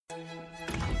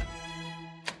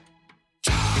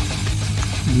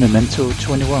Memento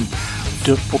 21,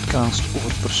 de podcast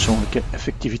over persoonlijke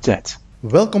effectiviteit.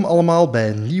 Welkom allemaal bij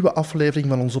een nieuwe aflevering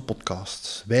van onze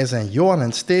podcast. Wij zijn Johan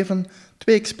en Steven,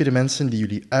 twee experimenten die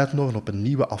jullie uitnodigen op een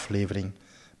nieuwe aflevering.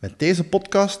 Met deze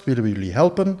podcast willen we jullie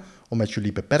helpen om met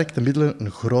jullie beperkte middelen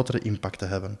een grotere impact te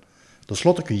hebben. Ten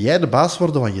slotte kun jij de baas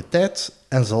worden van je tijd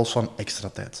en zelfs van extra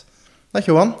tijd. Dag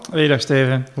Johan. Hey, dag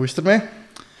Steven. Hoe is het ermee?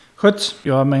 Goed.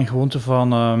 Ja, mijn gewoonte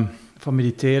van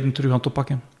mediteren terug aan het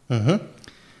oppakken.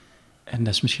 En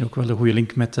dat is misschien ook wel een goede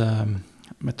link met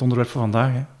het onderwerp van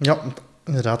vandaag. Hè. Ja,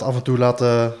 inderdaad. Af en toe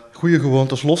laten goede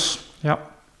gewoontes los. Ja.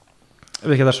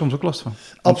 Heb je daar soms ook last van?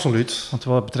 Absoluut. Want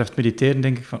wat betreft mediteren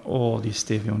denk ik van, die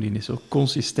Steven, die is zo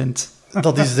consistent.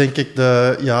 Dat is denk ik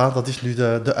dat is nu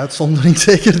de uitzondering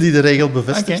zeker die de regel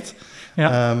bevestigt. Okay.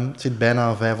 Ja. Het zit bijna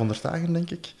aan 500 dagen, denk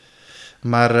ik.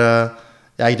 Maar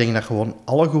ik denk dat gewoon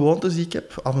alle gewoontes die ik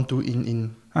heb, af en toe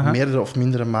in meerdere of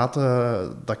mindere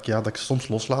mate, dat ik soms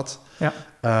loslaat. Ja.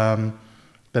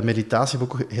 Bij meditatie heb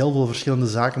ik ook heel veel verschillende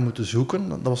zaken moeten zoeken.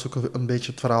 Dat was ook een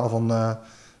beetje het verhaal van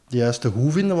de juiste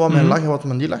hoe vinden, wat mij lag en wat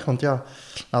me niet lag. Want ja,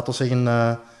 laten we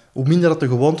zeggen, hoe minder dat de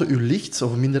gewoonte u ligt, of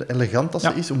hoe minder elegant dat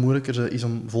ze is, hoe moeilijker ze is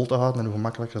om vol te houden en hoe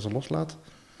gemakkelijker ze loslaat.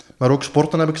 Maar ook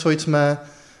sporten heb ik zoiets met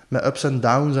ups en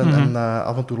downs en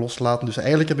af en toe loslaten. Dus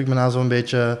eigenlijk heb ik me zo'n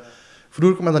beetje...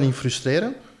 Vroeger kon me dat niet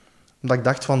frustreren, omdat ik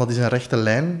dacht van, dat is een rechte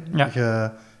lijn. Ja.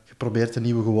 Je probeert een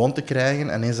nieuwe gewoonte te krijgen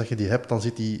en eens dat je die hebt, dan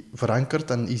zit die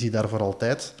verankerd en is die daar voor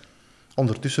altijd.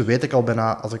 Ondertussen weet ik al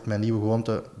bijna, als ik mijn nieuwe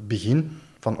gewoonte begin,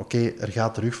 van oké, er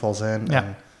gaat terugval zijn.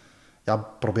 Ja. En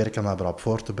probeer ik er maar op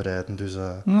voor te bereiden. Dus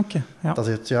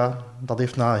ja. dat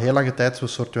heeft na heel lange tijd zo'n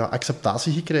soort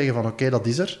acceptatie gekregen van oké, dat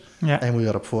is er. Ja. En je moet je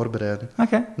erop voorbereiden.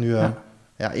 Okay. Nu,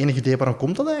 enig idee waarom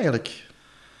komt dat eigenlijk?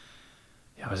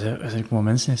 Ja, we zijn gewoon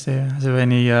mensen, Steven. Zijn wij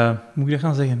niet, moet ik dat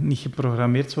gaan zeggen, niet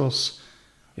geprogrammeerd zoals...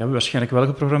 Ja, waarschijnlijk wel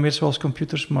geprogrammeerd zoals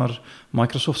computers, maar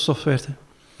Microsoft software.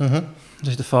 Er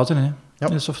zitten fouten in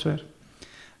de software.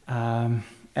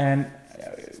 En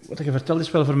wat je vertelt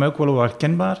is wel voor mij ook wel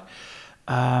herkenbaar.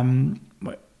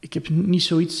 Maar ik heb niet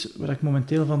zoiets waar ik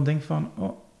momenteel van denk van...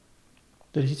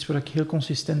 er is iets wat ik heel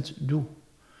consistent doe.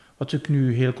 Wat ik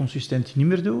nu heel consistent niet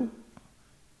meer doe,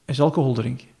 is alcohol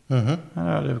drinken.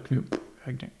 Dat heb ik nu...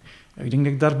 Ik denk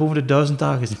dat ik daar boven de 1000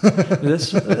 dagen zit. Dat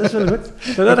is wel goed.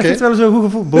 Dat geeft wel zo'n goed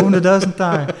gevoel, boven de 1000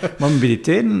 dagen. Maar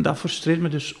mediteren, dat frustreert me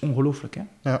dus ongelooflijk. Hè?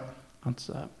 Ja. Want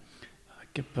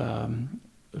ik heb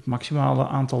het maximale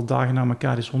aantal dagen na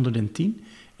elkaar is 110 en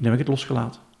dan heb ik het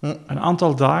losgelaten. Een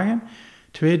aantal dagen,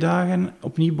 2 dagen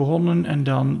opnieuw begonnen en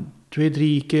dan 2-3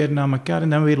 keer na elkaar en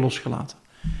dan weer losgelaten.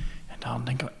 En dan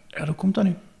denk ik, hoe komt dat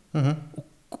nu?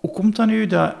 Hoe komt dat nu?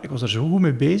 Ik was er zo goed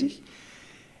mee bezig.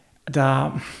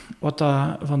 Wat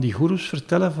van die goeroes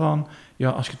vertellen van,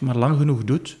 als je het maar lang genoeg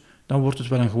doet, dan wordt het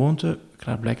wel een gewoonte,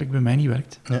 klaarblijkelijk bij mij niet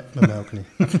werkt. Nee, bij mij ook niet.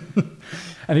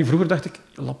 En vroeger dacht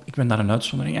ik ben daar een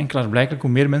uitzondering. En klaarblijkelijk,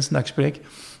 hoe meer mensen dat ik spreek,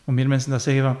 hoe meer mensen dat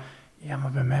zeggen van, ja,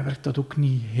 maar bij mij werkt dat ook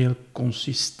niet heel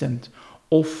consistent.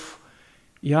 Of,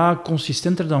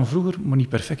 consistenter dan vroeger, maar niet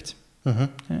perfect.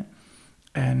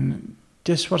 En het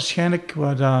is waarschijnlijk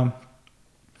waar dat...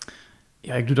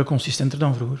 Ja, ik doe dat consistenter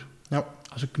dan vroeger. Ja.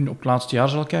 Als ik nu op het laatste jaar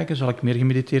zal kijken, zal ik meer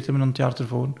gemediteerd hebben dan het jaar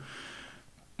ervoor.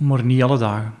 Maar niet alle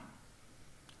dagen.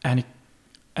 En ik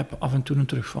heb af en toe een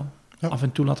terugval. Ja. Af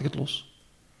en toe laat ik het los.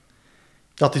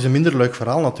 Dat is een minder leuk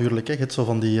verhaal natuurlijk. Hè. Je hebt zo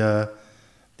van die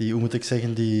hoe moet ik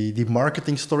zeggen, die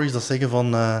marketing stories, dat zeggen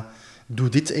van doe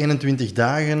dit 21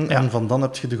 dagen en van dan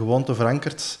heb je de gewoonte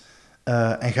verankerd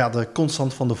en ga je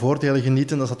constant van de voordelen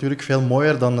genieten. Dat is natuurlijk veel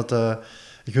mooier dan het...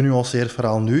 genuanceerd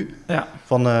verhaal nu. Ja.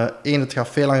 Van 1, het gaat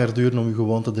veel langer duren om je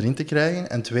gewoonte erin te krijgen.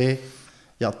 En 2,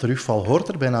 terugval hoort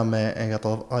er bijna bij en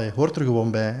hoort er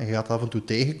gewoon bij en je gaat af en toe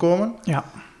tegenkomen. Ja.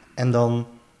 En dan,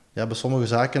 bij sommige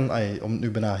zaken, om het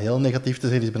nu bijna heel negatief te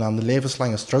zeggen, is bijna een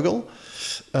levenslange struggle.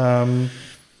 Maar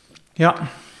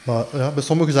bij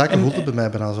sommige zaken voelt het bij mij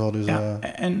bijna zo. Dus,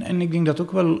 en ik denk dat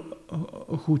ook wel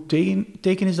een goed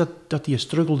teken is dat die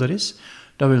struggle er is.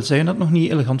 Dat wil zeggen dat het nog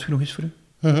niet elegant genoeg is voor u.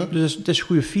 Dus het is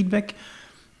goede feedback.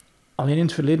 Alleen in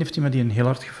het verleden heeft hij me die heel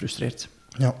hard gefrustreerd.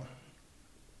 Ja.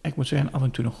 Ik moet zeggen, af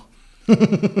en toe nog.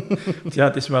 Want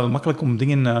het is wel makkelijk om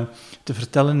dingen te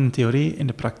vertellen in theorie. In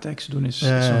de praktijk te doen is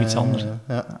nog iets anders.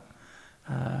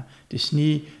 Het is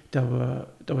niet dat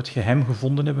we het geheim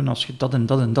gevonden hebben. Als je dat en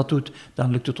dat en dat doet,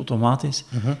 dan lukt het automatisch.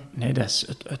 Nee, dat is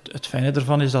het fijne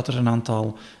ervan is dat er een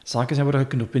aantal zaken zijn waar je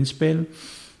kunt op inspelen.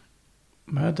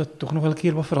 Maar dat toch nog wel een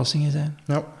keer wat verrassingen zijn.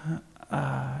 Ja.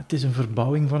 Het is een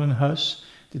verbouwing van een huis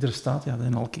die er staat. Ja, dat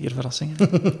zijn elke keer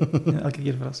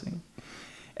verrassingen.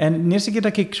 En de eerste keer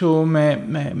dat ik zo met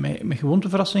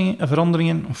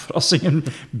verrassingen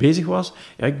bezig was,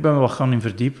 ja, ik ben me wat gaan in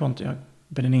verdiepen, want ja, ik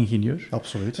ben een ingenieur.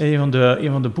 Absoluut. Een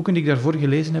van de boeken die ik daarvoor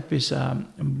gelezen heb, is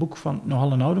een boek van,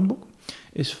 nogal een oude boek,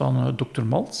 is van Dr.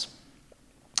 Maltz.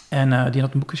 En die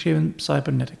had een boek geschreven,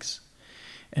 Cybernetics.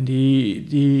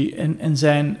 En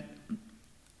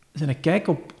zijn kijk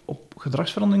op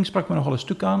gedragsverandering sprak me nogal een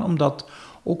stuk aan, omdat het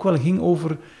ook wel ging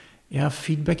over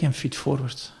feedback en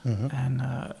feedforward. En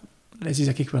dat is iets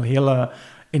dat ik wel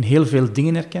in heel veel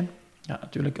dingen herken. Ja,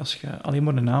 natuurlijk, als je alleen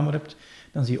maar een hamer hebt,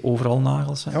 dan zie je overal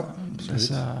nagels. Hè. Ja,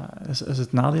 dat is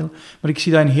het nadeel. Maar ik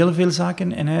zie dat in heel veel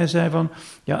zaken. En hij zei van,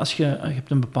 ja, als je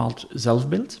hebt een bepaald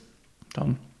zelfbeeld,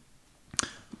 dan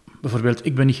bijvoorbeeld,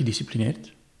 ik ben niet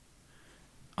gedisciplineerd.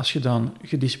 Als je dan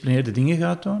gedisciplineerde dingen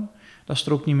gaat doen, dat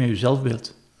strookt niet met je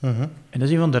zelfbeeld. En dat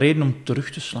is een van de redenen om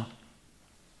terug te slaan.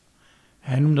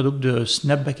 Hij noemt dat ook de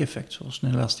Snapback effect, zoals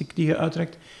een elastiek die je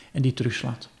uitrekt en die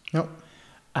terugslaat. Ja.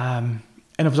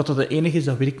 En of dat de enige is,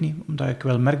 dat weet ik niet, omdat ik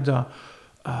wel merk dat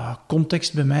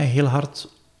context bij mij heel hard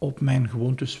op mijn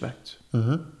gewoontes werkt.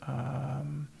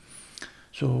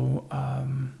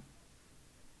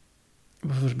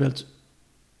 Bijvoorbeeld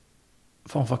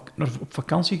op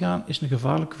vakantie gaan is een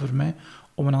gevaarlijke voor mij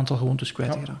om een aantal gewoontes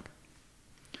kwijt te geraken.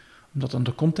 Omdat dan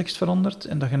de context verandert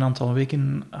en dat je een aantal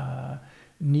weken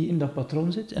niet in dat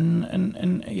patroon zit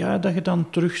en dat je dan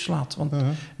terugslaat. Want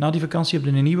na die vakantie heb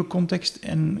je een nieuwe context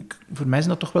en voor mij zijn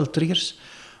dat toch wel triggers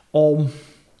om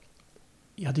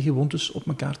die gewoontes op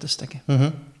elkaar te stekken.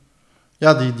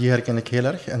 Ja, die herken ik heel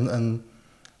erg. En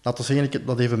laten we zeggen,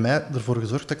 dat heeft mij ervoor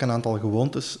gezorgd dat ik een aantal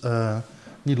gewoontes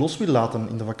niet los wil laten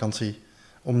in de vakantie.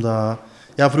 Omdat,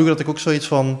 vroeger had ik ook zoiets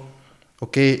van,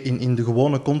 in de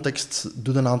gewone context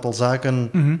doe een aantal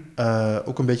zaken,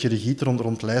 ook een beetje regie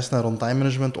rond lijsten en rond time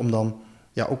management, om dan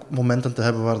ook momenten te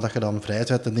hebben waar dat je dan vrij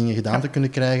bent en dingen gedaan te kunnen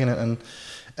krijgen.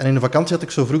 En in de vakantie had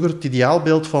ik zo vroeger het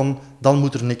ideaalbeeld van, dan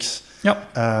moet er niks.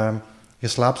 Ja. Je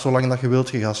slaapt zolang dat je wilt,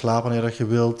 je gaat slapen wanneer dat je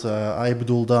wilt.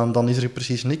 Dan is er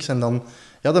precies niks. En dan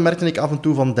merkte ik af en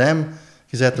toe van,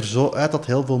 je bent er zo uit dat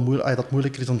heel veel dat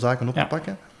moeilijker is om zaken op te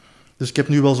pakken. Dus ik heb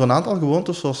nu wel zo'n aantal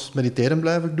gewoontes, zoals mediteren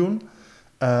blijf ik doen.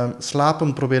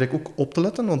 Slapen probeer ik ook op te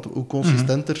letten, want hoe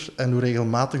consistenter en hoe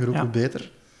regelmatiger ook, hoe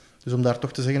beter. Dus om daar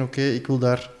toch te zeggen, ik wil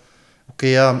daar...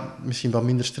 misschien wat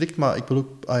minder strikt, maar ik wil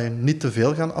ook niet te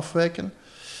veel gaan afwijken.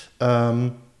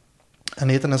 En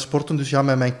eten en sporten, dus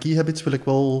met mijn key habits wil ik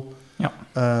wel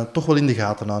toch wel in de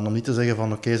gaten houden. Om niet te zeggen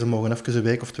van, ze mogen even een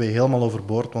week of 2 helemaal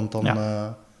overboord, want dan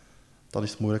dat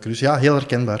is het moeilijker. Dus heel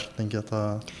herkenbaar, denk ik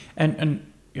dat... En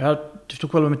het heeft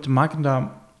ook wel met te maken dat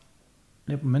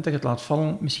op het moment dat je het laat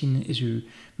vallen, misschien is je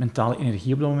mentale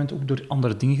energie op dat moment ook door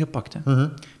andere dingen gepakt. Hè?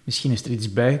 Misschien is er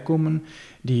iets bijgekomen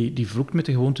die vloekt met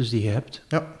de gewoontes die je hebt.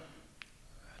 Ja.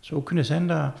 Het zou ook kunnen zijn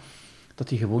dat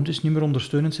die gewoontes niet meer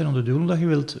ondersteunend zijn om de doelen dat je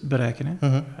wilt bereiken.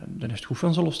 Hè? Dan is het goed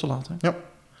van ze los te laten. Ja.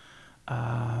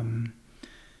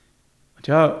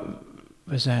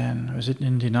 We zitten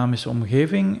in een dynamische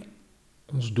omgeving.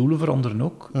 Onze doelen veranderen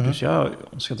ook. Dus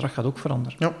ons gedrag gaat ook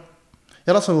veranderen.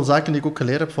 Ja, dat zijn wel zaken die ik ook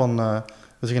geleerd heb van...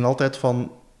 we zeggen altijd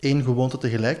van 1 gewoonte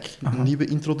tegelijk, een nieuwe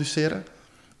introduceren.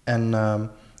 En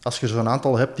als je zo'n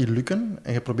aantal hebt die lukken,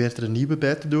 en je probeert er een nieuwe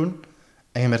bij te doen,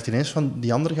 en je merkt ineens van,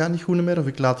 die andere gaan niet goed meer, of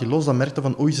ik laat die los, dan merk je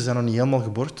van, oei, ze zijn nog niet helemaal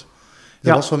gebord.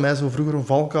 Dat was voor mij zo vroeger een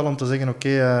valkuil om te zeggen,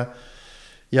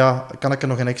 kan ik er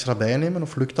nog een extra bij nemen,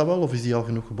 of lukt dat wel, of is die al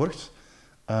genoeg geborgd?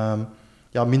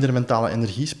 Minder mentale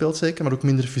energie speelt zeker, maar ook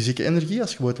minder fysieke energie,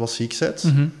 als je bijvoorbeeld wat ziek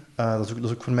bent. Dat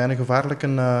is ook voor mij een gevaarlijke...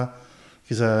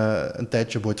 je bent een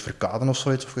tijdje verkouden of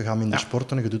zoiets, of je gaat minder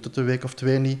sporten, je doet het een week of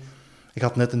 2 niet. Je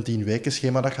gaat net een 10-weken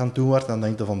schema dat gaan doen wordt, en dan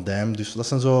denk je van, dus dat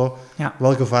zijn zo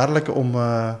wel gevaarlijke om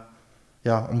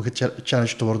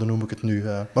gechallenged te worden, noem ik het nu.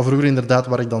 Maar vroeger inderdaad,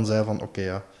 waar ik dan zei van,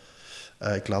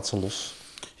 ik laat ze los.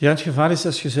 Ja, het gevaar is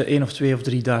als je ze 1 of 2 of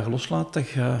 3 dagen loslaat, dat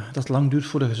het lang duurt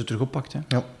voordat je ze terug oppakt. Hè.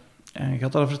 Ja. En je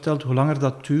had al verteld, hoe langer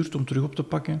dat duurt om terug op te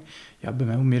pakken, bij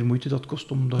mij hoe meer moeite dat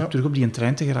kost om terug op die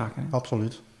trein te geraken. Hè.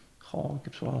 Absoluut. Ik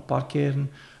heb zo al een paar keer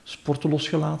sporten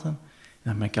losgelaten. En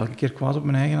dan ben ik elke keer kwaad op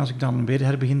mijn eigen als ik dan weer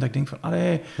herbegin, dat ik denk van,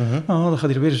 dat gaat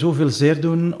hier weer zoveel zeer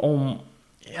doen om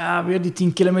weer die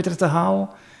 10 kilometer te halen.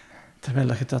 Terwijl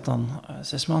dat je dat dan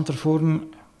 6 maanden ervoor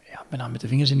bijna met de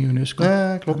vingers in je neus komt.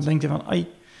 Ja, klopt. Dan denk je van,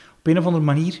 op een of andere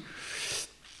manier,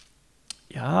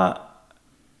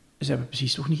 ze hebben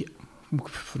precies toch niet... Moet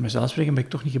ik voor mezelf spreken, ben ik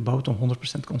toch niet gebouwd om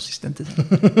 100% consistent te zijn.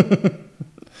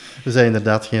 We zijn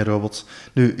inderdaad geen robots.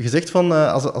 Nu, je zegt van,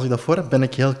 als ik dat voor heb, ben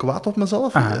ik heel kwaad op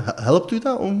mezelf. Helpt u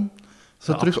dat om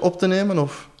ze terug op te nemen?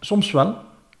 Of? Soms wel.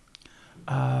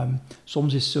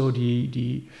 Soms is zo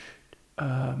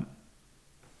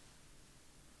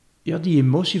die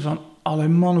emotie van, allee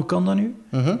man, hoe kan dat nu?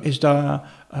 Is dat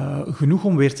genoeg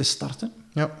om weer te starten?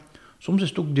 Ja. Soms is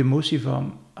het ook de emotie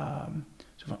van,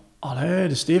 allee,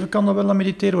 de Steven kan dat wel aan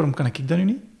mediteren, waarom kan ik dat nu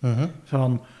niet?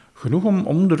 Van, genoeg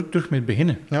om er ook terug mee te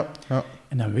beginnen. Ja.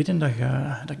 En dan weten dat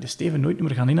ik de Steven nooit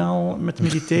meer ga inhalen met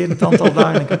mediteren het aantal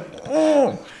dagen.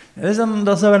 Dat is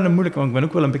dan wel een moeilijke, want ik ben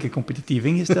ook wel een beetje competitief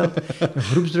ingesteld. De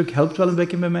groepsdruk helpt wel een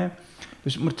beetje bij mij.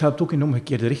 Dus, maar het helpt ook in de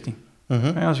omgekeerde richting.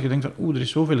 Als je denkt van, er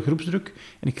is zoveel groepsdruk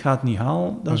en ik ga het niet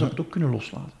halen, dan zou ik het ook kunnen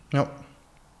loslaten. Ja.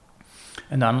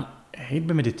 En dan,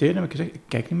 bij mediteren heb ik gezegd, ik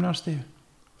kijk niet meer naar Steven.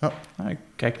 Ja. Ik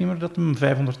kijk niet meer dat hij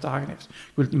 500 dagen heeft.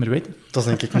 Ik wil het niet meer weten. Dat is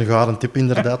denk ik een tip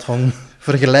inderdaad, van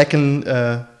vergelijken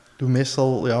doe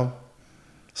meestal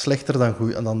slechter dan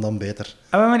goed en dan beter.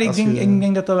 Maar ik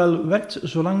denk dat dat wel werkt,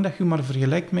 zolang dat je maar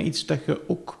vergelijkt met iets dat je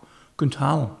ook kunt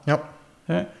halen. Ja.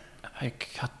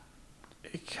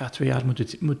 Ik ga 2 jaar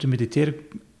moeten mediteren,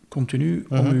 continu,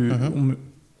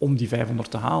 om die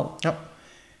 500 te halen. Ja.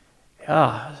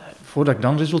 Ja, voordat ik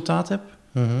dan resultaat heb,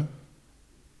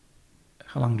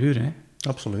 gaat lang duren, hè.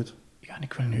 Absoluut. Ja, en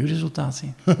ik wil nu resultaat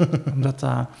zien. Omdat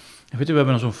dat... Weet je, we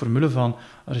hebben zo'n formule van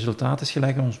resultaat is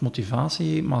gelijk aan onze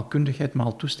motivatie, maal kundigheid,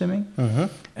 maal toestemming.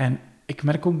 En ik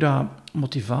merk ook dat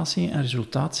motivatie en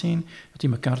resultaat zien, dat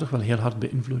die elkaar toch wel heel hard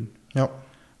beïnvloeden. Ja.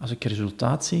 Als ik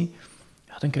resultaat zie,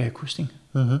 dan krijg ik goesting.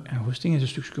 En goesting is een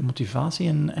stukje motivatie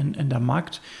en dat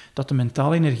maakt dat de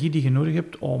mentale energie die je nodig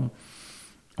hebt om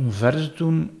verder te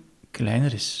doen,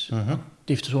 kleiner is. Het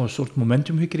heeft zo'n soort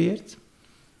momentum gecreëerd.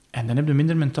 En dan heb je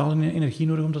minder mentale energie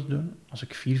nodig om dat te doen. Als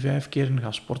ik 4-5 keer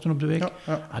ga sporten op de week,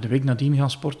 de week nadien gaan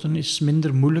sporten is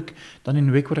minder moeilijk dan in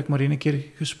een week waar ik maar 1 keer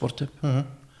gesport heb.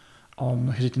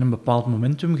 Je zit in een bepaald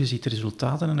momentum, je ziet de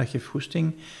resultaten en dat geeft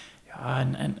goesting. Ja,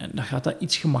 en dan gaat dat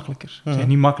iets gemakkelijker. Het is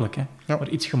niet makkelijk, hè, maar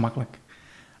iets gemakkelijk.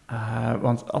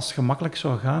 Want als het gemakkelijk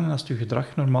zou gaan en als het je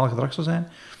gedrag normaal gedrag zou zijn,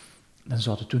 dan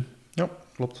zou het doen. Ja,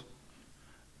 klopt.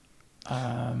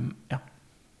 Ja.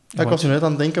 Ik was nu net aan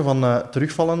het denken van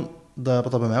terugvallen.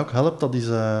 Wat dat bij mij ook helpt, dat is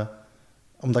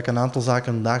omdat ik een aantal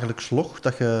zaken dagelijks log,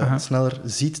 dat je sneller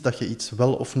ziet dat je iets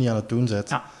wel of niet aan het doen bent.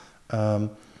 Ja.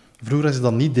 Vroeger, als ik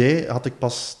dat niet deed, had ik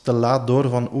pas te laat door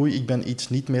van oei, ik ben iets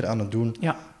niet meer aan het doen.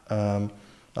 Ja.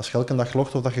 Als je elke dag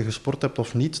logt of dat je gesport hebt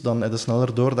of niet, dan heb je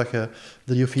sneller door dat je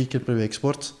 3 of 4 keer per week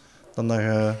sport, dan dat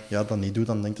je dat niet doet.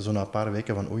 Dan denk je zo na een paar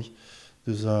weken van oei.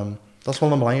 Dus dat is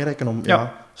wel een belangrijke om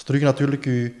terug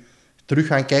natuurlijk terug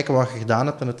gaan kijken wat je gedaan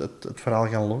hebt en het verhaal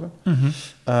gaan loggen.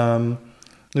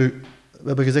 Nu, we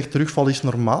hebben gezegd, terugval is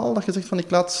normaal. Dat je zegt van, ik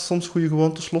laat soms goede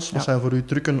gewoontes los. Wat zijn voor u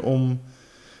trucken om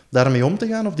daarmee om te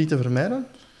gaan of die te vermijden?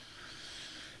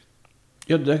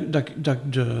 Ja, dat ik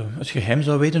het geheim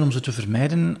zou weten om ze te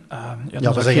vermijden...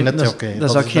 we zeggen net, oké. Dan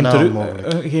zou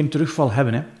ik geen terugval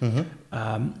hebben. Hè.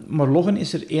 Maar loggen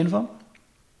is er 1 van.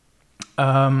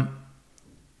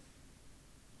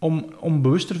 Om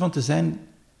bewuster van te zijn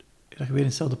dat je weer in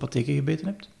hetzelfde patheken gebeten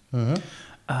hebt.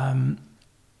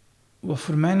 Wat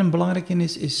voor mij een belangrijke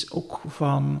is ook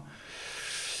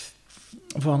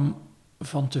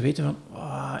van te weten van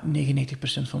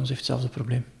 99% van ons heeft hetzelfde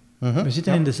probleem. We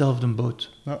zitten in dezelfde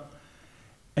boot. Ja.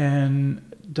 En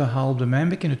dat haalt bij mij een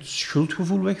beetje het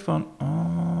schuldgevoel weg van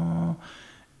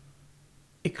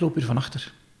ik loop hier van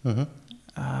achter.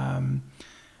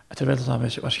 Terwijl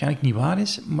dat waarschijnlijk niet waar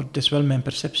is, maar het is wel mijn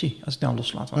perceptie, als ik dat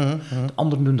loslaat. Want de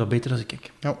anderen doen dat beter dan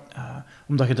ik. Ja.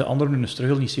 Omdat je de anderen hun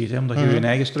struggle niet ziet, hè? Omdat je je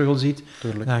eigen struggle ziet.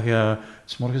 Tuurlijk. Dat je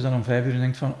 's morgens dan om 5 uur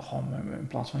denkt van, in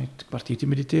plaats van een kwartier te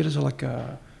mediteren,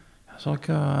 zal ik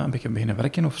een beetje beginnen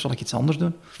werken of zal ik iets anders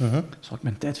doen? Zal ik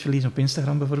mijn tijd verliezen op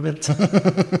Instagram bijvoorbeeld?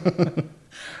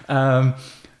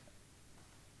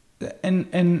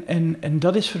 En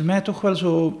dat is voor mij toch wel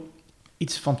zo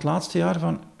iets van het laatste jaar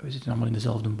van, we zitten allemaal in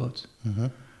dezelfde boot.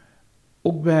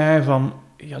 Ook bij van,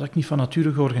 dat ik niet van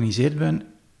nature georganiseerd ben,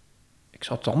 ik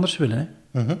zou het anders willen.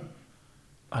 Hè.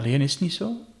 Alleen is het niet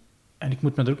zo. En ik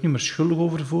moet me er ook niet meer schuldig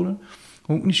over voelen. Ik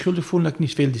moet ook niet schuldig voelen dat ik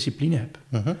niet veel discipline heb.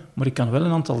 Maar ik kan wel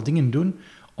een aantal dingen doen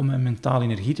om mijn mentale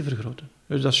energie te vergroten.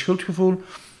 Dus dat schuldgevoel,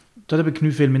 dat heb ik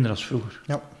nu veel minder dan vroeger.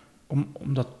 Ja.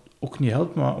 Omdat het ook niet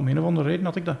helpt, maar om een of andere reden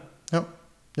had ik dat.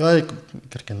 Ja, ik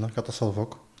herken dat. Ik had dat zelf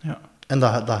ook. Ja. En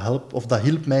dat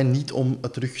hielp mij niet om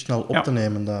het terug snel op te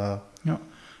nemen.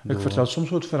 Ik vertel soms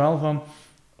het verhaal van...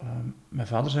 mijn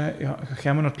vader zei,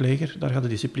 ga maar naar het leger, daar ga je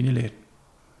discipline leren.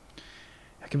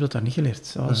 Ik heb dat daar niet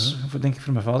geleerd. Dat was, denk ik,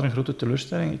 voor mijn vader een grote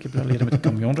teleurstelling. Ik heb daar leren met de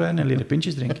camion rijden en leren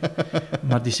pintjes drinken.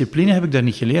 Maar discipline heb ik daar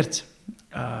niet geleerd.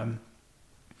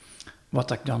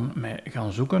 Wat ik dan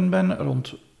gaan zoeken ben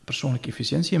rond persoonlijke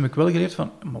efficiëntie, heb ik wel geleerd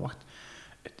van... Maar wacht,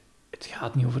 het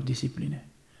gaat niet over discipline.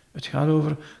 Het gaat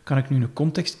over, kan ik nu een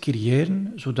context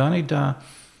creëren, zodanig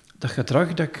dat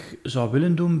gedrag dat ik zou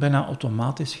willen doen bijna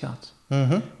automatisch gaat.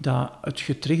 Dat het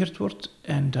getriggerd wordt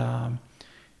en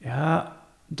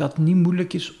dat het niet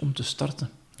moeilijk is om te starten.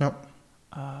 Ja.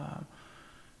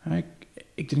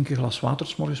 Ik drink een glas water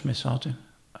 's morgens met zout in.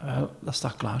 Dat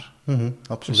staat klaar.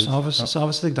 Absoluut. Dus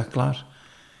s'avonds zet ik dat klaar.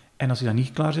 En als ik dat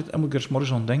niet klaar zet, dan moet ik er 's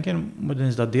morgens aan denken. Maar dan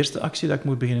is dat de eerste actie dat ik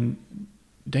moet beginnen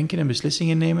denken en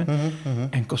beslissingen nemen.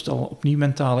 En kost al opnieuw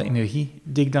mentale energie,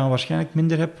 die ik dan waarschijnlijk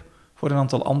minder heb voor een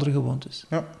aantal andere gewoontes.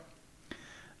 Ja.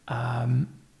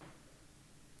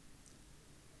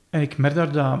 En ik merk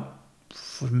daar dat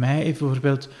voor mij, even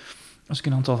bijvoorbeeld, als ik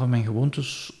een aantal van mijn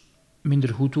gewoontes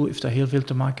minder goed doe, heeft dat heel veel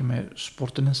te maken met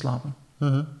sporten en slapen.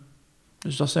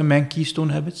 Dus dat zijn mijn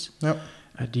keystone habits. Ja.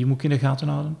 Die moet ik in de gaten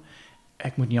houden.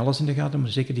 Ik moet niet alles in de gaten houden, maar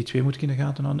zeker die 2 moet ik in de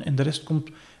gaten houden. En de rest komt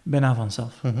bijna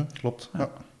vanzelf. Klopt, ja.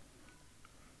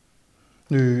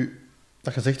 Nu,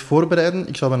 dat je zegt voorbereiden,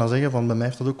 ik zou bijna zeggen, van bij mij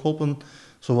heeft dat ook geholpen,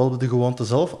 zowel bij de gewoonte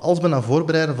zelf, als bijna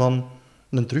voorbereiden van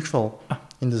een terugval.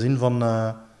 In de zin van,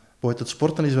 bijvoorbeeld het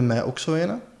sporten is bij mij ook zo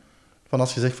een. Van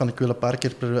als je zegt van ik wil een paar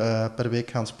keer per week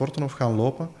gaan sporten of gaan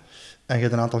lopen, en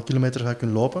je een aantal kilometer gaat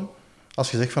kunnen lopen.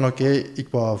 Als je zegt van oké, ik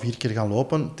wou 4 keer gaan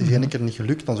lopen, het is 1 keer niet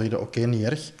gelukt, dan zeg je oké, niet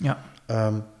erg. Ja.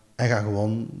 En ga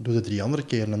gewoon, doe de 3 andere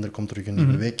keren en er komt terug een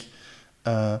nieuwe week.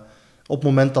 Op het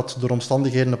moment dat door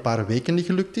omstandigheden een paar weken niet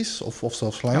gelukt is, of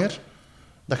zelfs langer,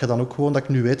 dat je dan ook gewoon, dat ik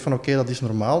nu weet van oké, dat is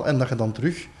normaal, en dat je dan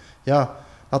terug,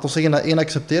 laat ons zeggen dat 1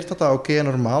 accepteert dat dat oké en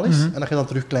normaal is, en dat je dan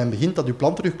terug klein begint, dat je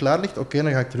plan terug klaar ligt, oké,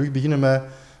 dan ga ik terug beginnen met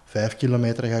 5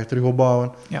 kilometer, dan ga ik terug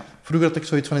opbouwen. Ja. Vroeger had ik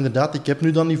zoiets van inderdaad, ik heb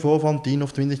nu dat niveau van 10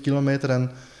 of 20 kilometer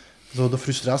en zo de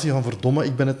frustratie van verdomme,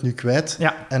 ik ben het nu kwijt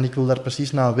en ik wil daar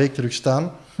precies na een week terug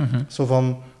staan. Zo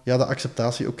van, de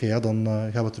acceptatie, oké, dan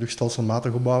gaan we terug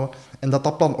stelselmatig opbouwen. En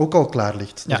dat plan ook al klaar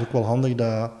ligt. Dat is ook wel handig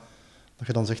dat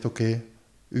je dan zegt, oké,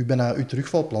 u bent naar uw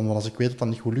terugvalplan, want als ik weet dat dat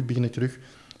niet goed lukt, begin ik terug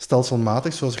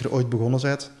stelselmatig, zoals je er ooit begonnen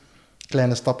bent.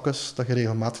 Kleine stapjes, dat je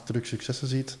regelmatig terug successen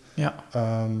ziet. Ja.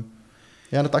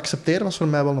 En het accepteren was voor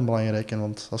mij wel een belangrijke,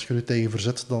 want als je je tegen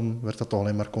verzet, dan werd dat toch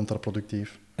alleen maar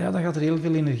contraproductief. Ja, dan gaat er heel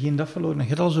veel energie in dat verloren. Je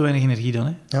hebt al zo weinig energie dan,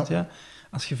 hè? Ja.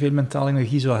 Als je veel mentale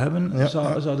energie zou hebben,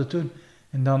 zou dat doen.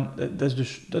 En dan,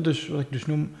 dat is wat ik dus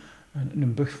noem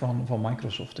een bug van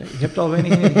Microsoft. Hè. Je hebt al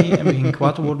weinig energie en begint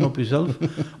kwaad te worden op jezelf,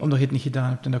 omdat je het niet gedaan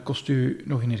hebt en dat kost je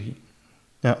nog energie.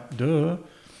 Ja.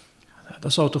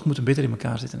 Dat zou toch moeten beter in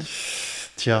elkaar zitten, hè?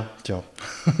 Tja.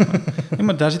 Nee,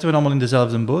 maar daar zitten we allemaal in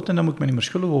dezelfde boot en daar moet ik me niet meer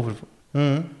schuldig over.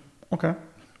 Oké.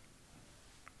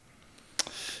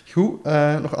 Goed,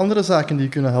 nog andere zaken die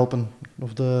kunnen helpen? Of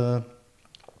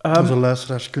onze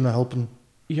luisteraars kunnen helpen?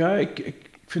 Ja, ik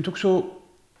vind ook zo...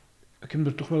 Ik heb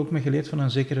er toch wel ook mee geleerd van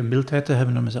een zekere mildheid te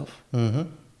hebben naar mezelf.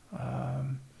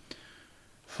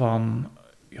 Van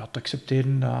te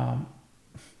accepteren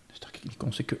dat ik niet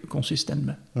consistent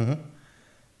ben.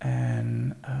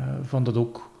 En van dat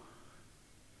ook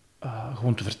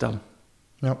gewoon te vertellen.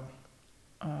 Ja.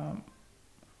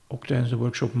 Ook tijdens de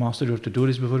workshop Master Your To-Do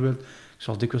List bijvoorbeeld. Ik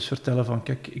zal dikwijls vertellen van,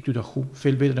 kijk, ik doe dat goed.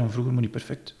 Veel beter dan vroeger, maar niet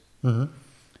perfect.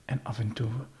 En af en toe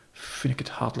vind ik het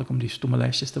hatelijk om die stomme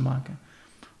lijstjes te maken.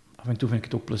 Af en toe vind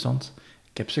ik het ook plezant.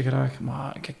 Ik heb ze graag,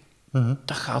 maar kijk,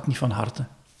 dat gaat niet van harte.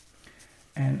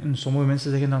 En sommige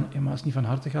mensen zeggen dan, maar als het niet van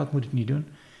harte gaat, moet ik het niet doen.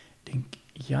 Ik denk,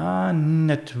 ja,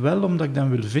 net wel, omdat ik dan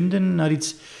wil vinden naar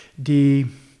iets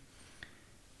die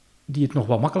het nog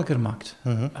wat makkelijker maakt.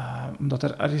 Omdat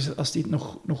er ergens, als dit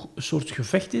nog een soort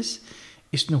gevecht is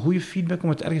het een goede feedback om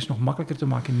het ergens nog makkelijker te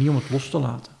maken, niet om het los te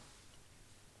laten.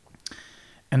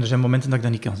 En er zijn momenten dat ik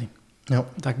dat niet kan zien. Ja.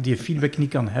 Dat ik die feedback niet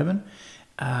kan hebben.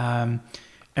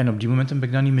 En op die momenten ben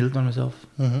ik dan niet mild naar mezelf.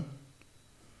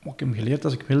 Maar ik heb geleerd,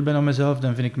 als ik mild ben aan mezelf,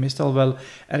 dan vind ik meestal wel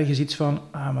ergens iets van,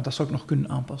 maar dat zou ik nog kunnen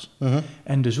aanpassen.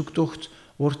 En de zoektocht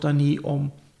wordt dan niet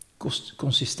om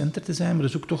consistenter te zijn, maar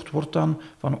de zoektocht wordt dan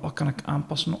van, wat kan ik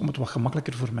aanpassen om het wat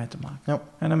gemakkelijker voor mij te maken. Ja.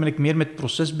 En dan ben ik meer met het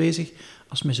proces bezig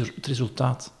als met het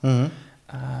resultaat.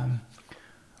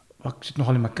 Ik zit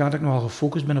nogal in elkaar dat ik nogal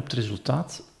gefocust ben op het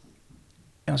resultaat.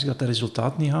 En als ik dat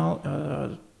resultaat niet haal,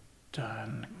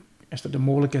 dan is er de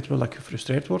mogelijkheid wel dat ik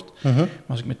gefrustreerd word. Maar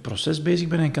als ik met het proces bezig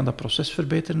ben en kan dat proces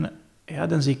verbeteren,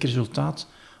 dan zie ik resultaat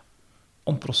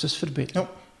om het proces verbeteren.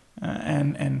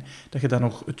 En dat je dan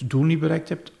nog het doel niet bereikt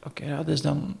hebt, dat is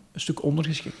dan een stuk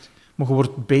ondergeschikt. Maar je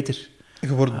wordt beter.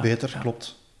 Je wordt beter,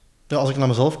 klopt. Ja, als ik naar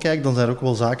mezelf kijk, dan zijn er ook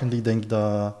wel zaken die ik denk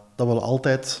dat wel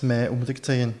altijd mij, hoe moet ik het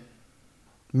zeggen,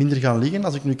 minder gaan liggen.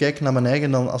 Als ik nu kijk naar mijn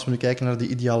eigen, dan als we nu kijken naar die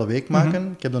ideale week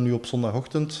maken, ik heb dat nu op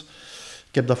zondagochtend,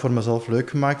 ik heb dat voor mezelf leuk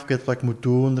gemaakt, ik weet wat ik moet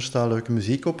doen, er staat leuke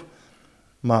muziek op.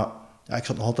 Maar Ja, ik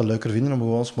zou het nog altijd leuker vinden om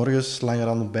gewoon 's morgens langer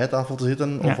aan de bijtafel te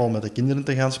zitten of al met de kinderen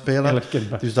te gaan spelen.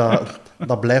 Dus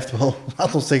dat blijft wel,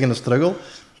 laat ons zeggen, een struggle.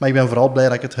 Maar ik ben vooral blij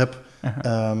dat ik het heb.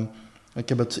 Ik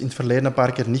heb het in het verleden een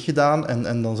paar keer niet gedaan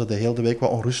en dan zit de hele week wat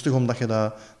onrustig omdat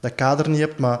je dat kader niet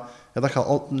hebt. Maar ja, dat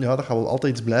gaat wel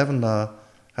altijd iets blijven. Dat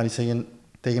ga niet zeggen,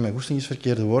 tegen mijn goesting is het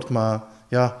verkeerde woord, maar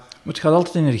ja... Maar het gaat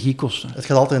altijd energie kosten. Het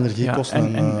gaat altijd energie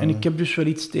kosten. En ik heb dus wel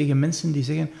iets tegen mensen die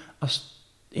zeggen, als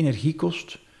het energie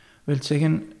kost, wil het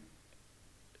zeggen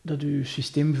dat je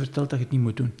systeem vertelt dat je het niet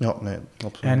moet doen. Ja, nee,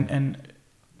 absoluut. En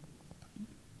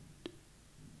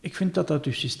ik vind dat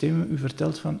je systeem u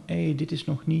vertelt van, dit is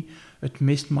nog niet het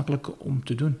meest makkelijke om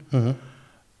te doen.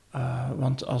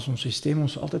 Want als ons systeem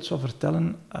ons altijd zou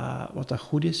vertellen wat dat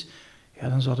goed is, ja,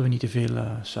 dan zouden we niet te veel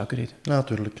suiker eten. Ja,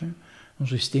 natuurlijk. Ons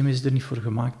systeem is er niet voor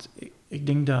gemaakt. Ik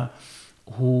denk dat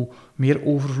hoe meer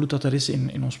overvloed dat er is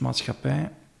in onze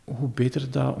maatschappij, hoe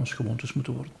beter dat onze gewoontes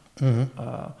moeten worden.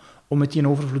 Om met die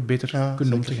overvloed beter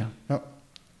kunnen om te gaan. Ja.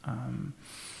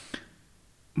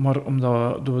 Maar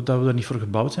omdat we er niet voor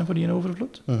gebouwd zijn, voor die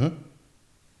overvloed,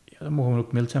 dan mogen we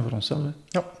ook mild zijn voor onszelf. Hè.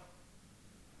 Ja.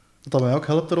 Wat mij ook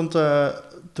helpt rond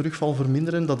terugval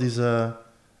verminderen, dat is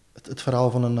het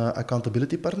verhaal van een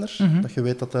accountability partner. Dat je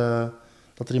weet dat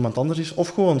er iemand anders is. Of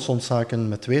gewoon soms zaken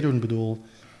met twee doen. Ik bedoel,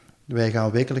 wij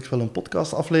gaan wekelijks wel een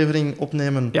podcastaflevering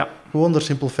opnemen. Ja. Gewoon door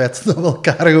simpel feit dat we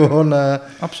elkaar gewoon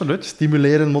absoluut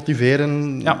stimuleren,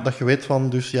 motiveren. Ja. Dat je weet van,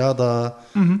 dus ja,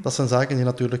 dat zijn zaken die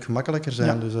natuurlijk gemakkelijker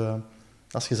zijn. Ja. Dus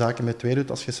als je zaken met twee doet,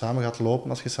 als je samen gaat lopen,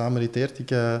 als je samen mediteert.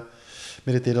 Ik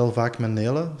mediteer al vaak met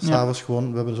Nele. S'avonds gewoon,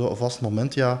 we hebben zo een vast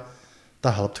moment. Ja,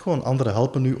 dat helpt gewoon. Anderen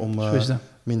helpen nu om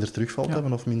minder terugval te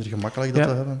hebben of minder gemakkelijk dat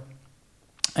te hebben.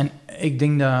 En ik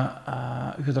denk dat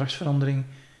gedragsverandering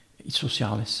iets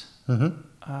sociaal is.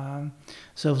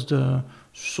 Zelfs de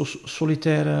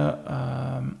solitaire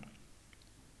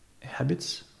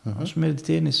habits, als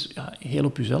mediteren, is heel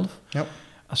op jezelf. Ja.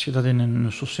 Als je dat in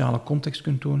een sociale context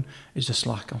kunt doen, is de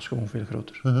slagkans gewoon veel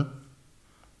groter.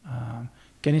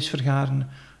 Kennis vergaren,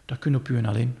 dat kun je op je en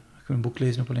alleen. Je kunt een boek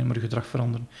lezen op alleen maar je gedrag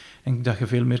veranderen. Ik denk dat je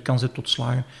veel meer kans hebt tot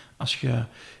slagen als je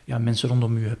mensen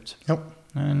rondom je hebt. Ja.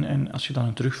 En als je dan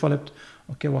een terugval hebt,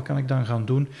 wat kan ik dan gaan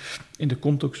doen in de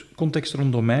context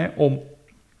rondom mij om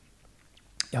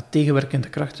tegenwerkende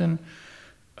krachten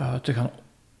te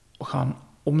gaan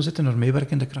omzetten naar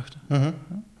meewerkende krachten.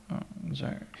 Dus,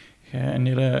 jij en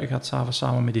Nele gaat 's avonds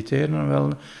samen mediteren.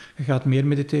 Wel, je gaat meer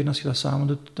mediteren als je dat samen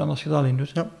doet dan als je dat alleen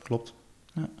doet. Ja, klopt.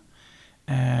 Ja.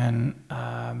 En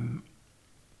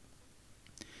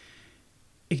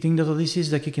ik denk dat dat iets is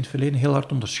dat ik in het verleden heel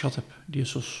hard onderschat heb. De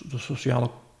sociale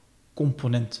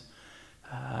component.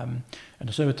 En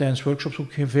daar zijn we tijdens workshops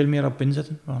ook veel meer op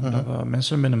inzetten. Dat we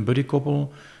mensen met een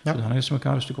buddykoppel, zodat ze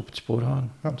elkaar een stuk op het spoor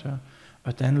houden. Ja. Want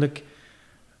uiteindelijk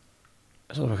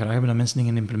zouden we graag hebben dat mensen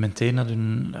dingen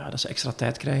implementeren dat ze extra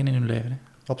tijd krijgen in hun leven. Hè.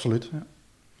 Absoluut.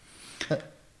 Ja.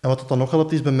 En wat het dan nog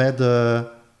helpt is bij mij de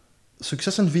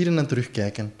successen vieren en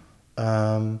terugkijken.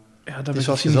 Daar ben ik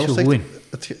zoals niet zo goed in.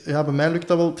 Bij mij lukt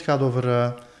dat wel. Het gaat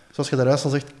over, zoals je daaruit al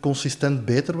zegt, consistent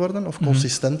beter worden of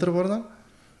consistenter worden.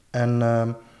 En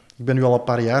ik ben nu al een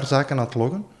paar jaar zaken aan het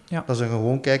loggen. Ja. Dat is een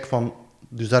gewoon kijk van...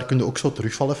 Dus daar kun je ook zo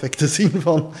terugvaleffecten zien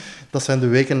van... Dat zijn de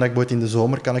weken dat ik bijvoorbeeld in de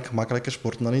zomer kan ik gemakkelijker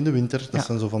sporten dan in de winter. Dat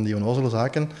zijn zo van die onnozele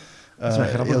zaken. Dat is wel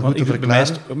grappig, want bij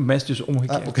mij is het dus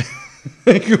omgekeerd. Okay.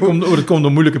 Het komt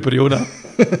een moeilijke periode aan.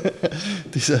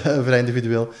 Het is vrij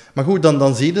individueel. Maar goed,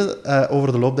 dan zie je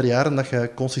over de loop der jaren dat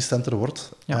je consistenter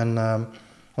wordt. Ja. En,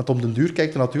 want op den duur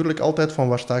kijkt je natuurlijk altijd van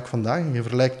waar sta ik vandaag. En je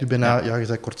vergelijkt je bijna, je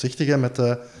bent kortzichtig met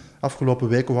de afgelopen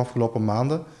weken of afgelopen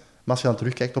maanden. Maar als je dan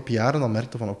terugkijkt op jaren, dan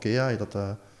merk je van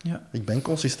ik ben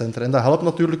consistenter. En dat helpt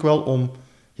natuurlijk wel om,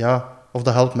 of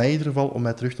dat helpt mij in ieder geval om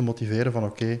mij terug te motiveren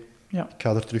van ik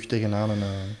ga er terug tegenaan.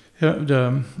 En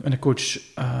de coach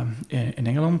in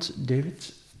Engeland,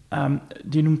 David,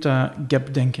 die noemt dat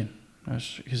gapdenken.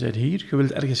 Dus je bent hier, je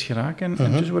wilt ergens geraken,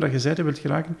 en tussen waar je bent en wilt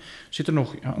geraken, zit er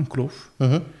nog een kloof,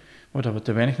 waar we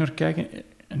te weinig naar kijken.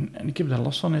 En ik heb daar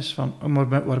last van, is van,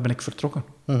 waar ben ik vertrokken?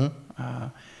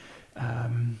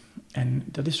 En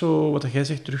dat is zo wat jij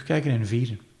zegt, terugkijken en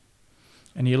vieren.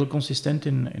 En heel consistent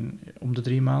om de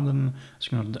 3 maanden, als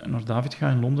ik naar David ga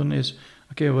in Londen, is...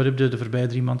 wat heb je de voorbije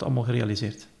 3 maanden allemaal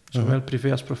gerealiseerd? Zowel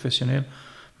privé als professioneel.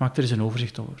 Maak er eens een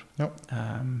overzicht over. Ja.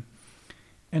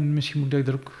 En misschien moet ik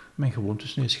daar ook mijn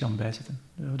gewoontes nu eens gaan bijzetten.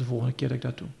 De volgende keer dat ik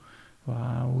dat doe.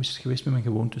 Hoe is het geweest met mijn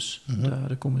gewoontes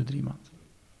de komende 3 maanden?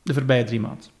 De voorbije 3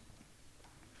 maanden.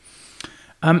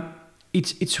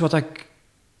 Iets wat ik...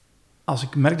 Als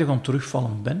ik merk dat ik aan het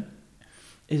terugvallen ben,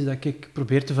 is dat ik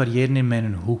probeer te variëren in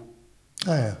mijn hoe.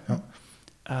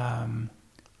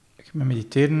 ik heb mijn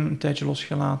mediteren een tijdje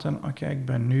losgelaten. Oké, ik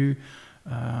ben nu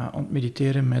aan het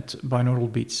mediteren met binaural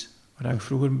beats. Waar ik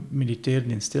vroeger mediteerde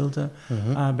in stilte,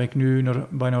 ben ik nu naar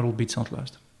binaural beats aan het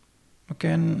luisteren. Oké,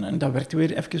 en dat werkt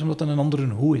weer even omdat dat een andere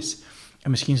hoe is. En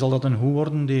misschien zal dat een hoe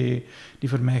worden die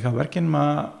voor mij gaat werken,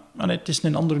 maar nee, het is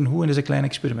een andere hoe en het is een klein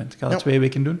experiment. Ik ga dat 2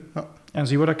 weken doen en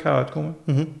zie waar ik ga uitkomen.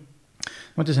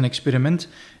 Maar het is een experiment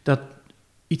dat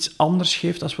iets anders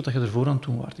geeft dan wat je ervoor aan het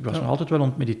doen was. Ik was nog altijd wel aan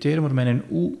het mediteren, maar mijn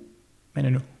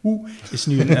hoe is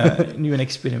nu een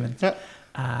experiment.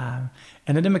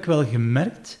 En dat heb ik wel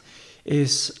gemerkt,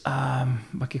 is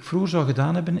wat ik vroeger zou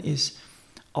gedaan hebben, is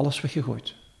alles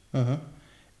weggegooid.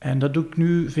 En dat doe ik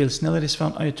nu veel sneller, is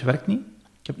van, het werkt niet,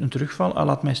 ik heb een terugval,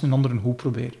 laat mij eens een andere hoe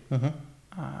proberen.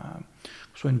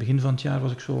 Zo in het begin van het jaar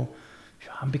was ik zo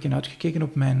een beetje uitgekeken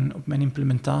op mijn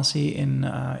implementatie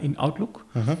in Outlook.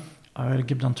 Ik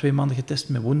heb dan 2 maanden getest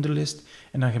met Wunderlist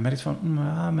en dan gemerkt van,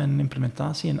 mijn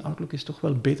implementatie in Outlook is toch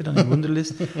wel beter dan in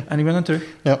Wunderlist. En ik ben dan terug.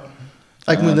 Ja.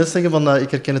 Ik moet net zeggen, van,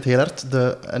 ik herken het heel hard.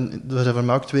 En er zijn voor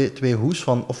mij ook twee hoes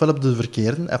van, ofwel heb je de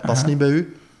verkeerde, hij past niet bij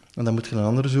u, en dan moet je een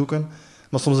andere zoeken.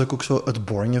 Maar soms heb ik ook zo het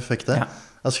boring effect. Hè?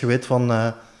 Als je weet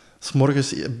van, 's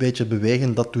morgens een beetje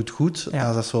bewegen, dat doet goed. En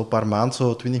als dat zo een paar maanden,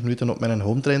 zo 20 minuten op mijn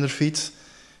home trainer fiets,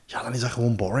 dan is dat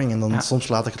gewoon boring. En dan soms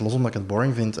laat ik het los omdat ik het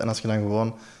boring vind. En als je dan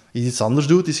gewoon iets anders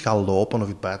doet, is gaan lopen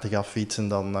of buiten gaan fietsen,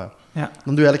 dan doe je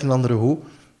eigenlijk een andere hoe.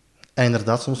 En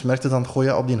inderdaad, soms merk je dan,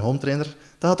 op die home trainer,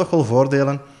 dat had toch wel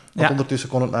voordelen. Want ondertussen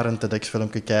kon ik naar een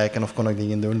TEDx-filmpje kijken of kon ik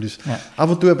dingen doen. Dus af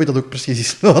en toe heb je dat ook precies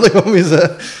iets nodig om eens...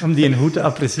 om die een hoe te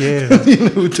appreciëren. Om die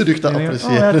een hoe terug te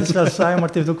appreciëren. Het is wel saai, maar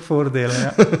het heeft ook voordelen.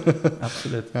 Ja.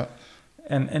 Absoluut. Ja.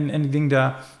 En ik denk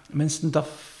dat mensen dat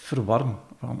verwarren.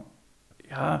 Van,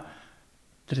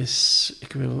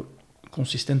 ik wil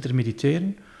consistenter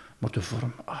mediteren, maar de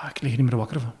vorm, ik lig er niet meer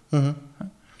wakker van.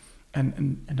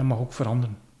 En dat mag ook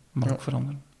veranderen.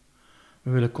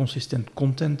 We willen consistent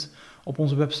content op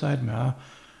onze website, maar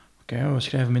we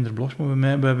schrijven minder blogs, maar we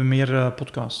hebben meer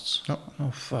podcasts.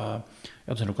 Of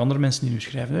er zijn ook andere mensen die nu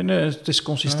schrijven. Nee, het is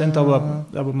consistent dat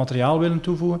we materiaal willen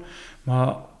toevoegen,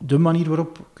 maar de manier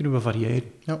waarop kunnen we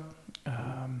variëren.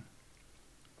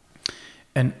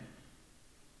 En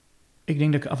ik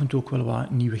denk dat ik af en toe ook wel wat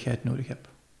nieuwigheid nodig heb.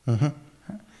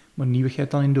 Maar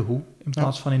nieuwigheid dan in de hoe, in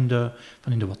plaats van in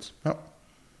de wat.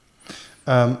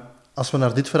 Als we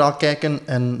naar dit verhaal kijken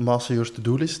en Master Your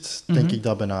To-Do List, denk ik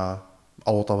dat bijna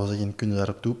al wat we zeggen kunnen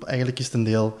daarop toe. Eigenlijk is het een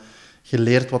deel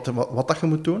geleerd wat dat je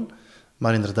moet doen.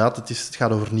 Maar inderdaad, het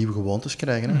gaat over nieuwe gewoontes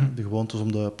krijgen. Hè? De gewoontes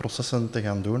om de processen te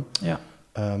gaan doen.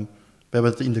 We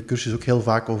hebben het in de cursus ook heel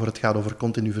vaak over, het gaat over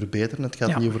continu verbeteren. Het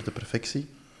gaat niet over de perfectie.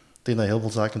 Ik denk dat heel veel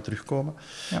zaken terugkomen.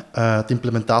 Het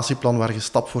implementatieplan waar je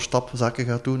stap voor stap zaken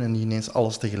gaat doen en niet ineens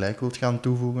alles tegelijk wilt gaan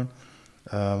toevoegen.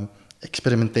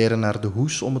 Experimenteren naar de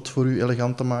hoes om het voor u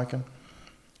elegant te maken.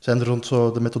 Zijn er rond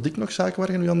zo de methodiek nog zaken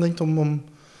waar je nu aan denkt om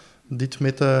dit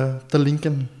mee te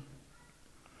linken?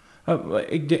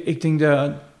 Ik denk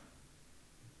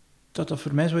dat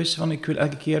voor mij zo is van, ik wil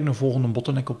elke keer een volgende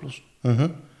bottleneck oplossen.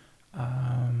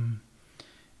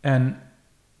 En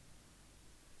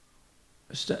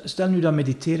stel nu dat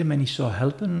mediteren mij niet zou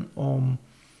helpen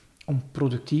om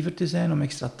productiever te zijn, om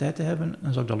extra tijd te hebben,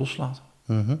 dan zou ik dat loslaten.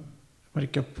 Maar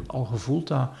ik heb al gevoeld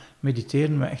dat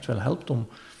mediteren me echt wel helpt om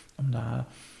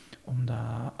dat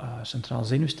centraal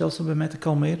zenuwstelsel bij mij te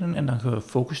kalmeren en dan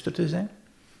gefocuster te zijn.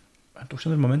 En toch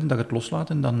zijn er momenten dat ik het loslaat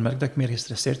en dan merk dat ik meer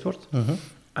gestresseerd word.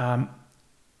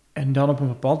 En dan op een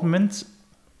bepaald moment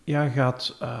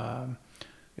gaat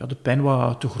de pijn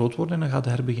wat te groot worden en dan gaat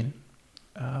het herbeginnen.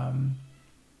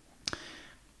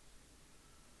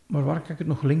 Maar waar kan ik het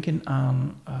nog linken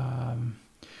aan?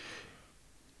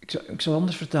 Ik zal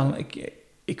anders vertellen.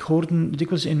 Ik hoorde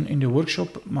dikwijls in de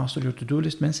workshop Master Your To-Do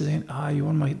List mensen zeggen,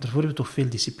 Johan, maar daarvoor hebben we toch veel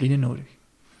discipline nodig.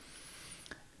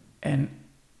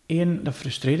 En dat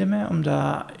frustreerde mij,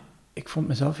 omdat ik vond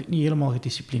mezelf niet helemaal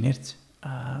gedisciplineerd.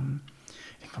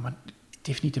 Ik denk van, maar het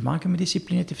heeft niet te maken met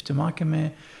discipline, het heeft te maken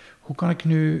met hoe kan ik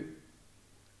nu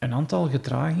een aantal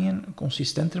gedragingen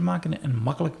consistenter maken en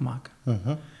makkelijk maken.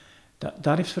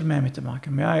 Daar heeft het voor mij mee te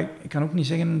maken. Maar ik kan ook niet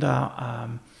zeggen dat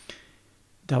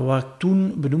wat ik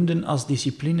toen benoemde als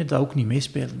discipline, dat ook niet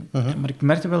meespeelde. Maar ik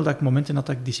merkte wel dat ik momenten had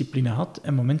dat ik discipline had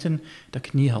en momenten dat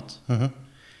ik niet had.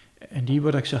 En die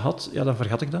waar ik ze had, dan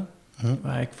vergat ik dat.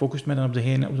 Maar ik focuste me dan op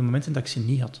de momenten dat ik ze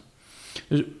niet had.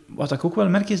 Dus wat ik ook wel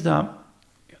merk is dat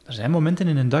er zijn momenten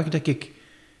in een dag dat ik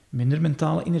minder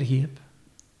mentale energie heb.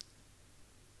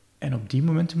 En op die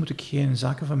momenten moet ik geen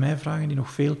zaken van mij vragen die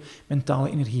nog veel mentale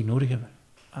energie nodig hebben.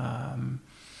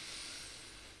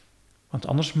 Want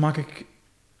anders maak ik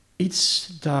iets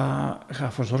dat gaat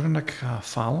ervoor zorgen dat ik ga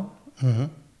falen.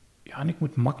 en ik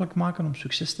moet makkelijk maken om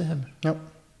succes te hebben. Ja.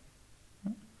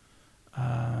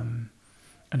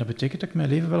 En dat betekent dat ik mijn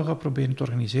leven wel ga proberen te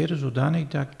organiseren, zodanig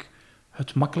dat ik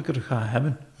het makkelijker ga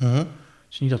hebben. Het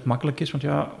is niet dat het makkelijk is, want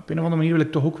ja, op een of andere manier wil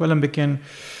ik toch ook wel een beetje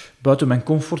buiten mijn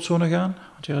comfortzone gaan.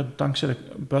 Want ja, dankzij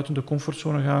buiten de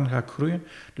comfortzone gaan, ga ik groeien.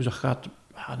 Dus dat gaat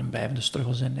een blijvende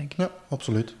struggle zijn, denk ik. Ja,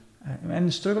 absoluut. En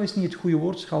de struggle is niet het goede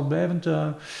woord. Het gaat blijvend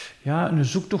een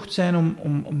zoektocht zijn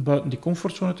om buiten die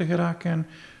comfortzone te geraken.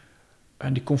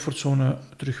 En die comfortzone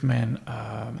terug mijn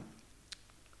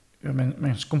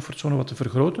comfortzone wat te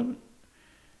vergroten.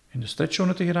 In de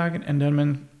stretchzone te geraken. En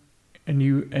dan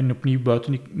opnieuw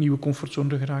buiten die nieuwe comfortzone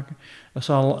te geraken. Dat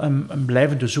zal een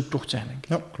blijvende zoektocht zijn, denk ik.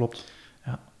 Ja, klopt.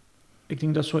 Ja. Ik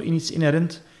denk dat zo iets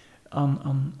inherent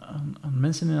aan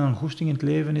mensen en aan goesting in het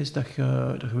leven is dat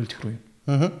je wilt groeien.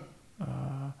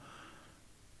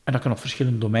 En dat kan op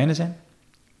verschillende domeinen zijn.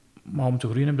 Maar om te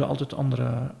groeien heb je altijd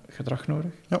andere gedrag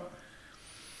nodig. Ja.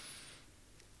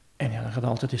 En ja, dan gaat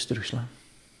het altijd eens terugslaan.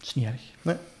 Dat is niet erg.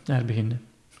 Nee. Daar beginnen.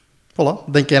 Voilà.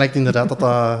 Ik denk eigenlijk inderdaad dat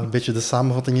dat een beetje de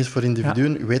samenvatting is voor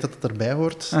individuen. Ja. Weet dat het erbij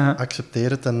hoort. Accepteer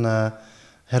het en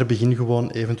herbegin gewoon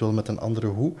eventueel met een andere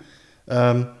hoe.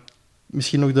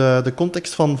 Misschien nog de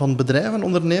context van bedrijven,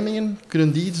 ondernemingen.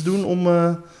 Kunnen die iets doen om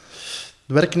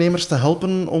de werknemers te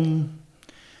helpen om...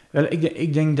 Wel,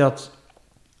 ik denk dat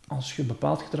als je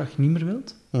bepaald gedrag niet meer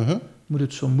wilt, moet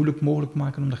het zo moeilijk mogelijk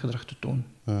maken om dat gedrag te tonen.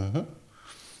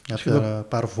 Heb je daar een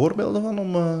paar voorbeelden van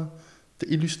om te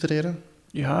illustreren?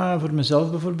 Ja, voor mezelf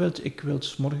bijvoorbeeld. Ik wil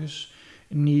 's morgens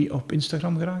niet op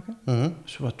Instagram geraken.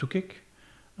 Dus wat doe ik?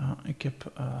 Ik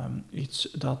heb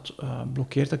iets dat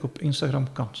blokkeert dat ik op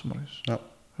Instagram kan 's morgens. Ja.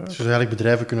 Dus eigenlijk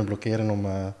bedrijven kunnen blokkeren om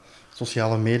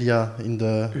sociale media in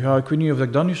de... Ja, ik weet niet of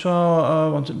ik dat nu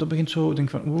zou... want dat begint zo... Ik denk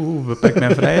van, beperk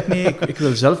mijn vrijheid niet. Ik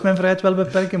wil zelf mijn vrijheid wel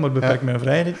beperken, maar beperk mijn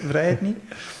vrijheid niet.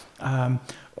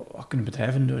 Wat kunnen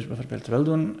bedrijven dus bijvoorbeeld wel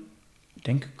doen? Ik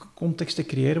denk contexten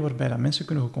creëren waarbij dat mensen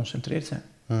kunnen geconcentreerd zijn.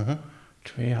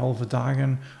 2 halve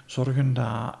dagen zorgen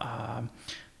dat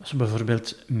ze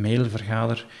bijvoorbeeld mail,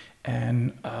 vergader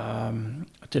en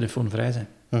telefoonvrij zijn.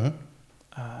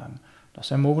 Dat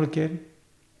zijn mogelijkheden.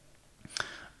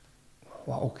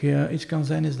 Wat ook iets kan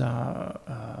zijn, is dat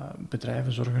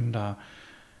bedrijven zorgen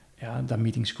dat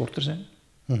meetings korter zijn.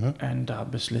 En dat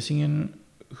beslissingen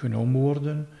genomen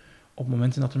worden op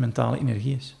momenten dat er mentale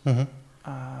energie is.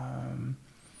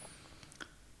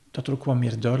 Dat er ook wat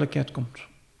meer duidelijkheid komt.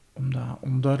 Omdat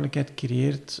onduidelijkheid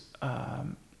creëert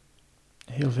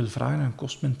heel veel vragen en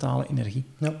kost mentale energie.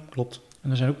 Ja, klopt.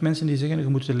 En er zijn ook mensen die zeggen, je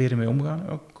moet er leren mee omgaan.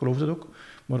 Ja, ik geloof dat ook.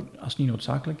 Maar als het niet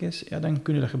noodzakelijk is, dan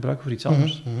kun je dat gebruiken voor iets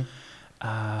anders.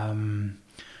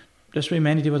 Dat is weer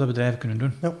mijn idee wat dat bedrijven kunnen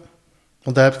doen. Ja.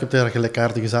 Want daar heb je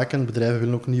gelijkaardige zaken. Bedrijven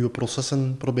willen ook nieuwe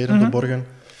processen proberen te borgen.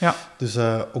 Ja. Dus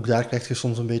ook daar krijg je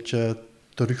soms een beetje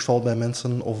terugval bij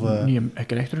mensen. Of, Niet een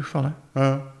krijgt terugval,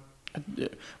 hè.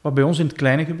 Wat bij ons in het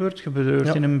kleine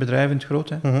gebeurt in een bedrijf in het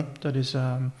grote. Dat is...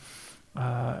 er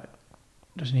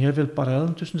zijn heel veel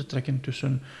parallellen tussen te trekken.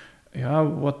 Tussen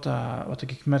wat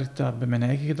ik merk dat bij mijn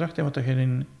eigen gedrag en wat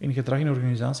je in gedrag in een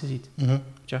organisatie ziet.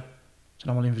 Tja, het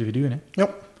zijn allemaal individuen, hè. Ja.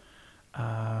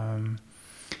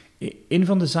 Een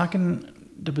van de zaken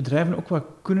de bedrijven ook wat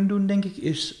kunnen doen, denk ik,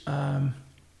 is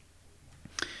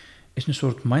een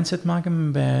soort mindset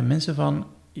maken bij mensen van,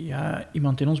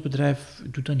 iemand in ons bedrijf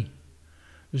doet dat niet.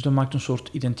 Dus dat maakt een soort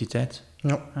identiteit.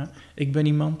 Ja. Ik ben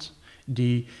iemand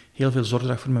die heel veel zorg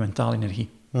draagt voor mijn mentale energie.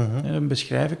 En dan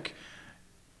beschrijf ik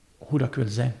hoe dat ik wil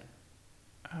zijn.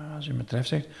 Als je een bedrijf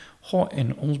zegt,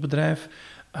 in ons bedrijf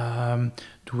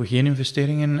doen we geen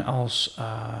investeringen als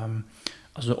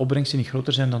de opbrengsten niet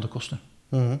groter zijn dan de kosten.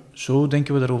 Zo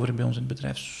denken we daarover bij ons in het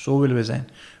bedrijf. Zo willen we zijn.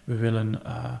 We willen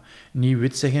niet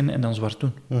wit zeggen en dan zwart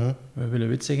doen. We willen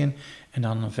wit zeggen en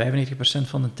dan 95%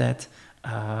 van de tijd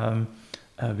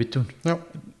wit doen. Ja.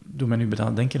 Doe mij nu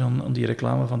denken aan die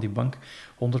reclame van die bank. 100%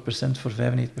 voor 95%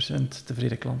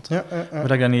 tevreden klant.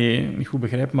 Waar ik dat niet goed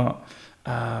begrijp, maar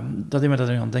dat deed me dat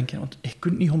aan het denken. Want je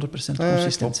kunt niet 100%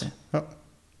 consistent zijn. Ja.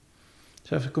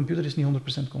 Zelfs de computer is niet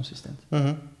 100% consistent.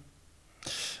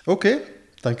 Oké.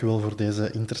 Dankjewel voor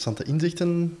deze interessante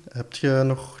inzichten. Heb je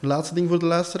nog een laatste ding voor de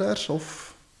luisteraars?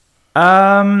 Of?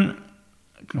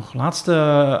 Nog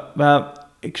laatste...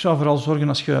 ik zou vooral zorgen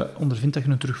als je ondervindt dat je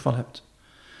een terugval hebt.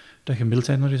 Dat je mild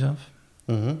bent naar jezelf.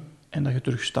 En dat je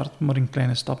terug start, maar in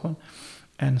kleine stappen.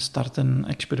 En start een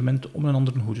experiment om een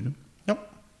ander een goed te doen. Ja.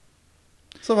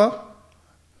 Ça va.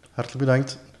 Hartelijk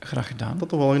bedankt. Graag gedaan. Tot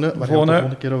de volgende. Waar gaan we het de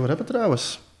volgende keer over hebben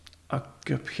trouwens? Ik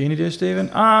heb geen idee,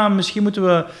 Steven. Misschien moeten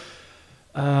we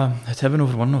het hebben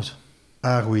over OneNote.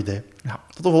 Goed idee. Ja.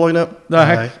 Tot de volgende.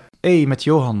 Dag. Hey, met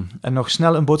Johan. En nog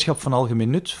snel een boodschap van algemeen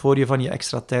nut voor je van je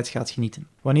extra tijd gaat genieten.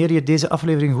 Wanneer je deze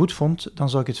aflevering goed vond, dan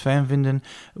zou ik het fijn vinden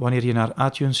wanneer je naar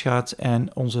iTunes gaat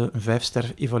en onze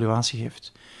 5-ster evaluatie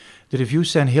geeft. De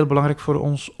reviews zijn heel belangrijk voor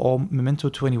ons om Memento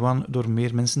 21 door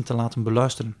meer mensen te laten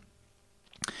beluisteren.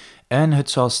 En het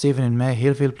zou Steven en mij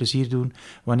heel veel plezier doen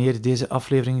wanneer je deze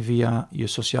aflevering via je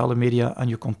sociale media aan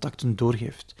je contacten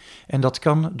doorgeeft. En dat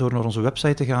kan door naar onze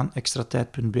website te gaan,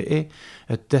 extratijd.be,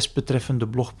 het desbetreffende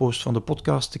blogpost van de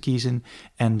podcast te kiezen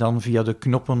en dan via de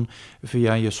knoppen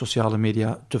via je sociale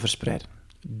media te verspreiden.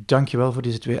 Dankjewel voor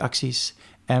deze 2 acties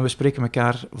en we spreken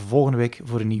elkaar volgende week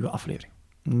voor een nieuwe aflevering.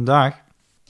 Dag!